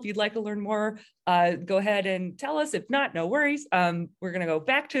poll. If you'd like to learn more, go ahead and tell us. If not, no worries. We're going to go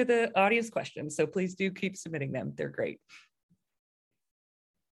back to the audience questions. So please do keep submitting them. They're great.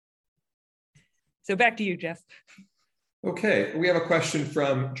 So back to you, Jeff. Okay, we have a question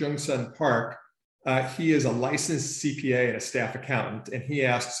from Jung-Sun Park. He is a licensed CPA and a staff accountant, and he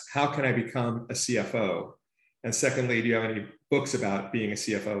asks, how can I become a CFO? And secondly, do you have any books about being a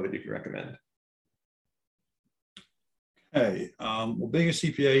CFO that you can recommend? Okay, well, being a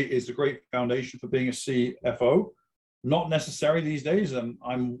CPA is a great foundation for being a CFO. Not necessary these days.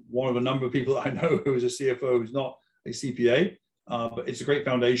 I'm one of a number of people that I know who is a CFO who's not a CPA. But it's a great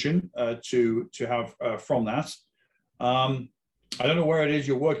foundation to have from that. I don't know where it is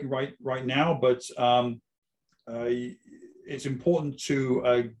you're working right now, but it's important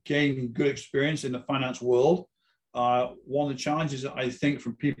to gain good experience in the finance world. One of the challenges I think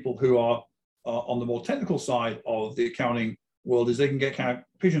from people who are on the more technical side of the accounting world is they can get kind of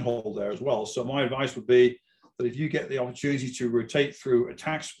pigeonholed there as well. So my advice would be that if you get the opportunity to rotate through a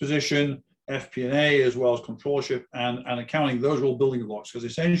tax position, FP&A, as well as controllership and accounting, those are all building blocks, because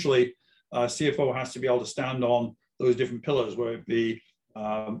essentially CFO has to be able to stand on those different pillars, whether it be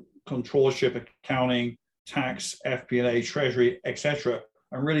controllership, accounting, tax, FP&A, treasury, etc.,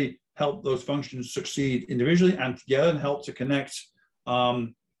 and really help those functions succeed individually and together, and help to connect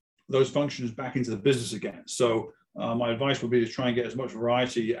those functions back into the business again. So my advice would be to try and get as much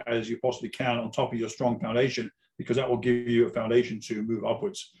variety as you possibly can on top of your strong foundation, because that will give you a foundation to move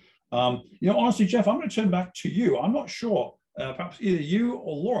upwards. Honestly, Jeff, I'm going to turn back to you. I'm not sure. Perhaps either you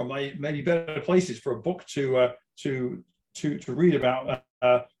or Laura may be better places for a book to read about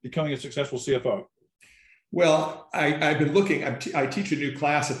becoming a successful CFO. Well, I've been looking. I teach a new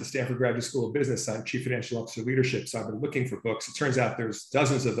class at the Stanford Graduate School of Business on Chief Financial Officer leadership. So I've been looking for books. It turns out there's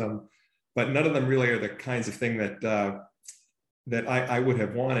dozens of them, but none of them really are the kinds of thing that I would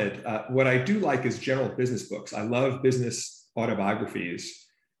have wanted. What I do like is general business books. I love business autobiographies.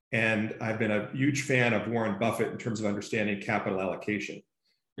 And I've been a huge fan of Warren Buffett in terms of understanding capital allocation.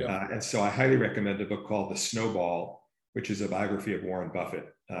 Yeah. And so I highly recommend a book called The Snowball, which is a biography of Warren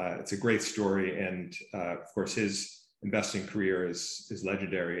Buffett. It's a great story. And of course, his investing career is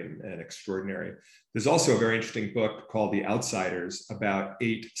legendary and extraordinary. There's also a very interesting book called The Outsiders about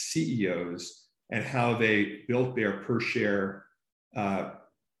 8 CEOs and how they built their per share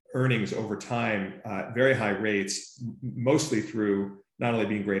earnings over time, very high rates, mostly through not only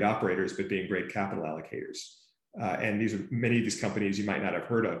being great operators, but being great capital allocators. And many of these companies you might not have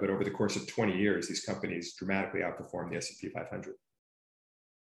heard of, but over the course of 20 years, these companies dramatically outperformed the S&P 500.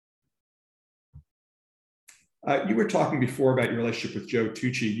 You were talking before about your relationship with Joe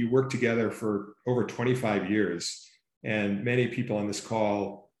Tucci. You worked together for over 25 years, and many people on this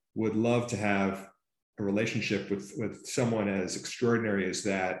call would love to have a relationship with someone as extraordinary as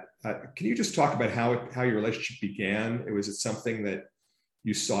that. Can you just talk about how your relationship began? Was it something that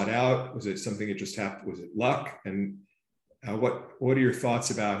you sought out? Was it something that just happened? Was it luck? And what are your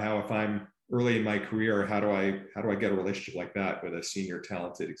thoughts about how, if I'm early in my career, how do I get a relationship like that with a senior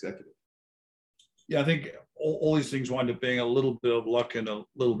talented executive? Yeah, I think all these things wind up being a little bit of luck and a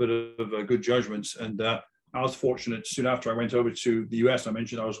little bit of good judgments. And I was fortunate soon after I went over to the US. I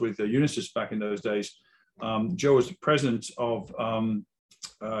mentioned I was with Unisys back in those days. Joe was the president of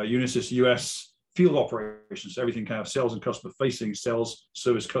Unisys US field operations, everything kind of sales and customer facing, sales,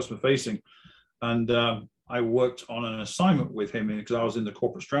 service, customer facing. And I worked on an assignment with him because I was in the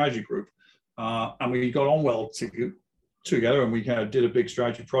corporate strategy group. And we got on well together, and we kind of did a big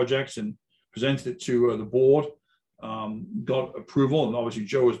strategy project and presented it to the board. Got approval, and obviously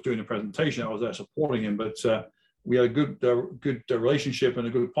Joe was doing the presentation. I was there supporting him, but we had a good relationship and a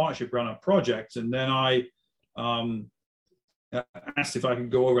good partnership around our project. And then I asked if I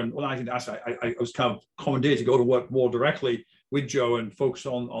could go over, and well, I didn't ask. I was kind of commandeered to go to work more directly with Joe and focus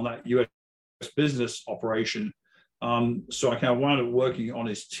on that US business operation. So I kind of wound up working on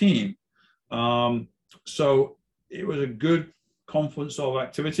his team. So it was a good confluence of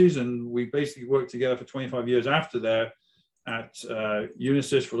activities, and we basically worked together for 25 years after there at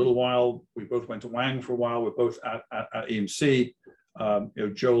Unisys for a little while. We both went to Wang for a while. We're both at EMC.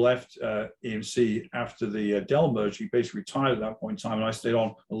 Joe left EMC after the Dell merge. He basically retired at that point in time, and I stayed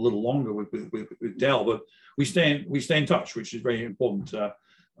on a little longer with Dell. But we stay in touch, which is very important.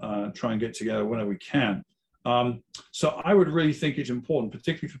 Try and get together whenever we can. So I would really think it's important,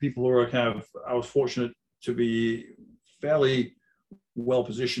 particularly for people who are I was fortunate to be fairly well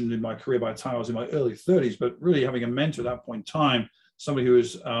positioned in my career by the time I was in my early 30s, but really having a mentor at that point in time, somebody who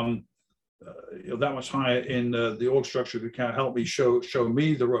was that much higher in the org structure, who kind of helped me show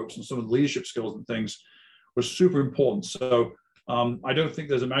me the ropes and some of the leadership skills and things, was super important. So I don't think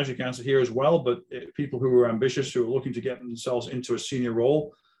there's a magic answer here as well, but people who are ambitious, who are looking to get themselves into a senior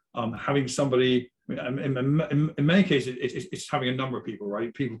role, having somebody, in many cases, it's having a number of people,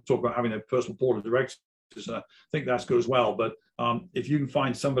 right? People talk about having a personal board of directors. I think that's good as well. But if you can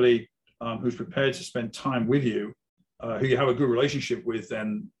find somebody who's prepared to spend time with you, who you have a good relationship with,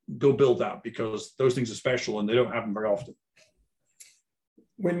 then go build that, because those things are special and they don't happen very often.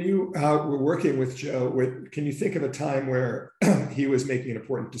 When you were working with Joe, can you think of a time where he was making an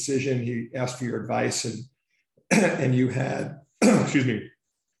important decision, he asked for your advice, and you had, excuse me,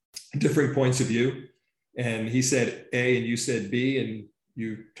 differing points of view, and he said A and you said B, and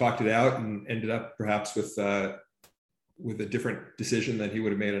you talked it out and ended up perhaps with a different decision that he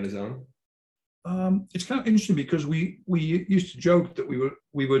would have made on his own? It's kind of interesting because we used to joke that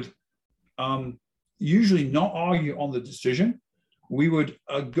we would usually not argue on the decision. We would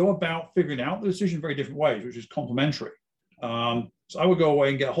go about figuring out the decision in very different ways, which is complementary. So I would go away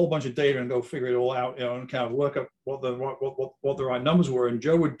and get a whole bunch of data and go figure it all out, and kind of work up what the right numbers were. And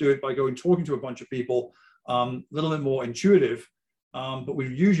Joe would do it by going talking to a bunch of people, a little bit more intuitive, but we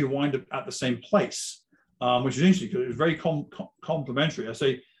usually wind up at the same place, which is interesting because it was very complementary. I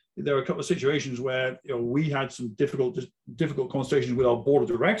say there are a couple of situations where we had some difficult conversations with our board of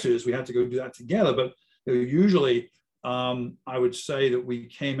directors. We had to go do that together, but usually I would say that we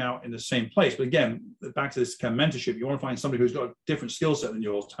came out in the same place. But again, back to this kind of mentorship, you want to find somebody who's got a different skill set than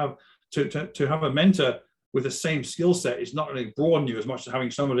yours. To have a mentor with the same skill set is not going to broaden you as much as having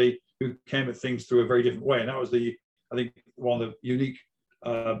somebody who came at things through a very different way. And that was I think one of the unique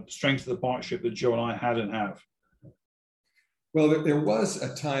strengths of the partnership that Joe and I had and have. Well, there was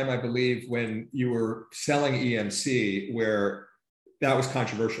a time, I believe, when you were selling EMC where that was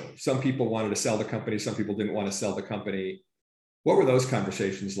controversial. Some people wanted to sell the company, some people didn't want to sell the company. What were those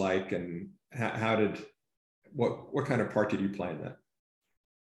conversations like, and what kind of part did you play in that?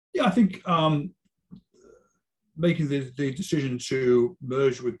 Yeah, I think making the decision to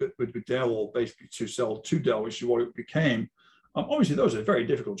merge with Dell, or basically to sell to Dell, which is what it became, obviously those are very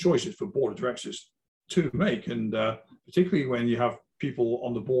difficult choices for board of directors to make, and particularly when you have people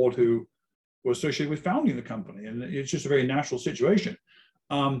on the board who were associated with founding the company, and it's just a very natural situation.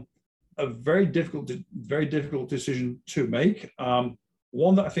 A very difficult decision to make.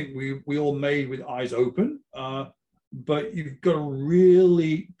 One that I think we all made with eyes open, but you've got to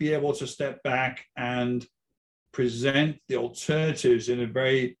really be able to step back and present the alternatives in a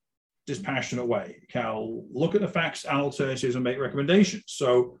very dispassionate way. You can look at the facts and alternatives and make recommendations.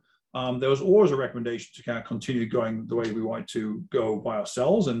 So there was always a recommendation to kind of continue going the way we wanted to go by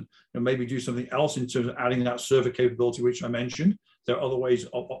ourselves, and maybe do something else in terms of adding that server capability, which I mentioned. There are other ways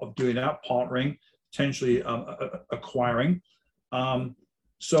of doing that, partnering, potentially acquiring.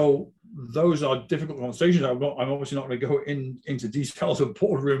 So those are difficult conversations. I'm obviously not going to go into details of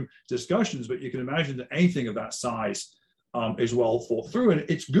boardroom discussions, but you can imagine that anything of that size is well thought through. And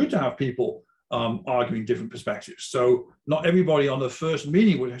it's good to have people arguing different perspectives. So not everybody on the first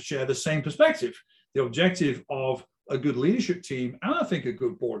meeting would share the same perspective. The objective of a good leadership team, and I think a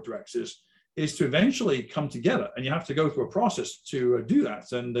good board of directors, is to eventually come together, and you have to go through a process to do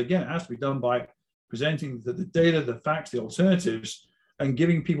that. And again, it has to be done by presenting the data, the facts, the alternatives, and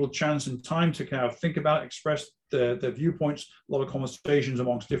giving people chance and time to kind of think about, express their viewpoints, a lot of conversations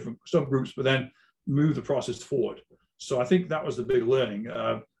amongst different subgroups, but then move the process forward. So I think that was the big learning.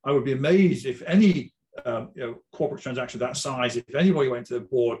 I would be amazed if any corporate transaction that size, if anybody went to the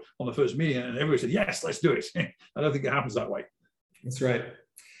board on the first meeting and everybody said, yes, let's do it. I don't think it happens that way. That's right.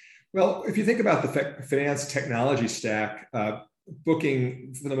 Well, if you think about the finance technology stack,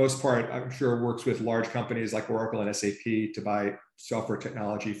 Booking, for the most part, I'm sure works with large companies like Oracle and SAP to buy software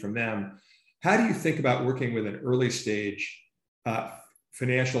technology from them. How do you think about working with an early stage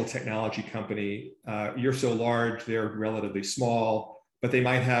financial technology company? You're so large, they're relatively small, but they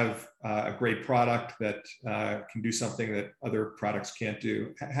might have a great product that can do something that other products can't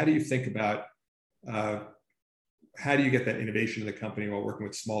do. How do you think about how do you get that innovation in the company while working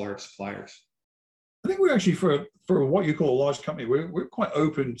with smaller suppliers? I think we're actually, for what you call a large company, we're quite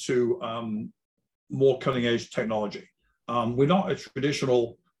open to more cutting edge technology. We're not a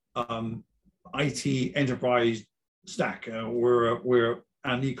traditional IT enterprise stack. We're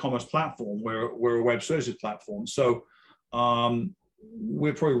an e-commerce platform. We're a web services platform. So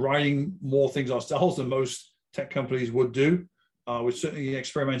we're probably writing more things ourselves than most tech companies would do. We're certainly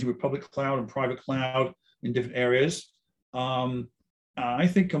experimenting with public cloud and private cloud in different areas. I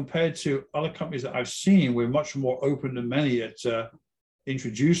think compared to other companies that I've seen, we're much more open than many at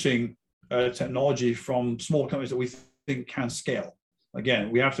introducing technology from small companies that we think can scale.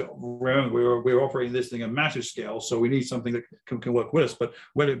 Again, we have to remember we're operating this thing at massive scale, so we need something that can work with us. But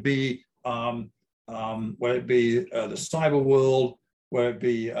whether it be the cyber world, whether it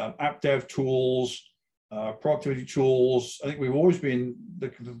be app dev tools, productivity tools, I think we've always been,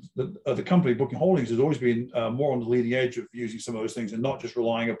 the company, Booking Holdings, has always been more on the leading edge of using some of those things and not just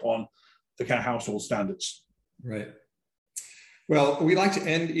relying upon the kind of household standards. Right. Well, we like to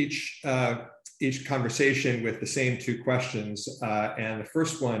end each conversation with the same two questions. And the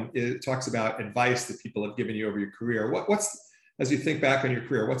first one talks about advice that people have given you over your career. As you think back on your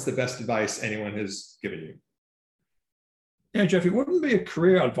career, what's the best advice anyone has given you? Yeah, Jeff, it wouldn't be a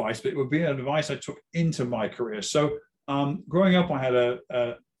career advice, but it would be an advice I took into my career. So growing up, I had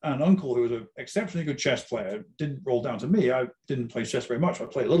an uncle who was an exceptionally good chess player. It didn't roll down to me. I didn't play chess very much. I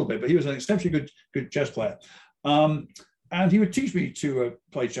played a little bit, but he was an exceptionally good chess player. And he would teach me to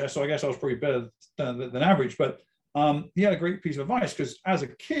play chess. So I guess I was probably better than average. But he had a great piece of advice, because as a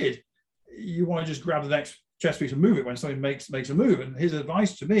kid, you want to just grab the next chess piece and move it when somebody makes a move. And his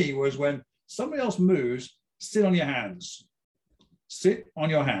advice to me was, when somebody else moves, sit on your hands. Sit on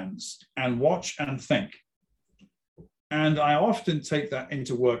your hands and watch and think. And I often take that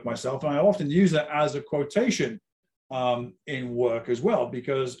into work myself, and I often use that as a quotation in work as well,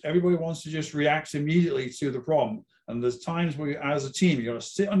 because everybody wants to just react immediately to the problem. And there's times where, as a team, you got to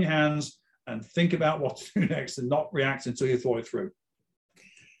sit on your hands and think about what to do next and not react until you thought it through.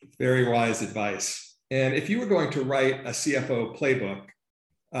 Very wise advice. And if you were going to write a CFO playbook,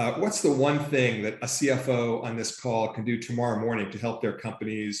 what's the one thing that a CFO on this call can do tomorrow morning to help their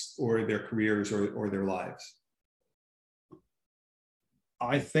companies or their careers or their lives?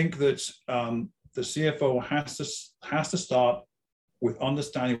 I think that the CFO has to start with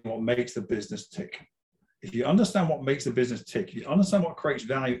understanding what makes the business tick. If you understand what makes the business tick, you understand what creates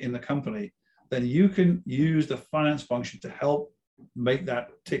value in the company, then you can use the finance function to help make that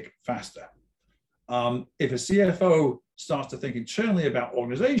tick faster. If a CFO starts to think internally about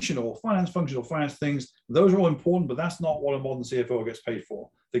organization or finance function or finance things, those are all important, but that's not what a modern CFO gets paid for.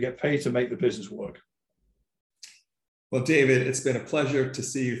 They get paid to make the business work. Well, David, it's been a pleasure to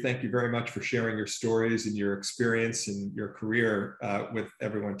see you. Thank you very much for sharing your stories and your experience and your career with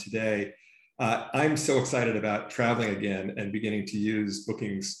everyone today. I'm so excited about traveling again and beginning to use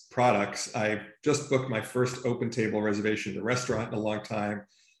Booking's products. I just booked my first open table reservation at a restaurant in a long time.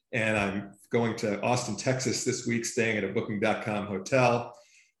 And I'm going to Austin, Texas this week, staying at a Booking.com hotel.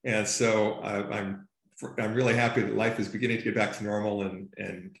 And so I'm really happy that life is beginning to get back to normal,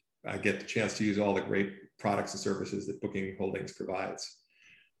 and I get the chance to use all the great products and services that Booking Holdings provides.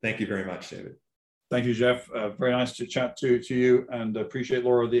 Thank you very much, David. Thank you, Jeff. Very nice to chat to you, and appreciate,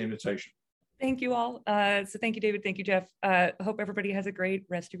 Laura, the invitation. Thank you all. So thank you, David. Thank you, Jeff. I hope everybody has a great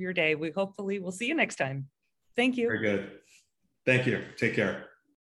rest of your day. Hopefully we'll see you next time. Thank you. Very good. Thank you. Take care.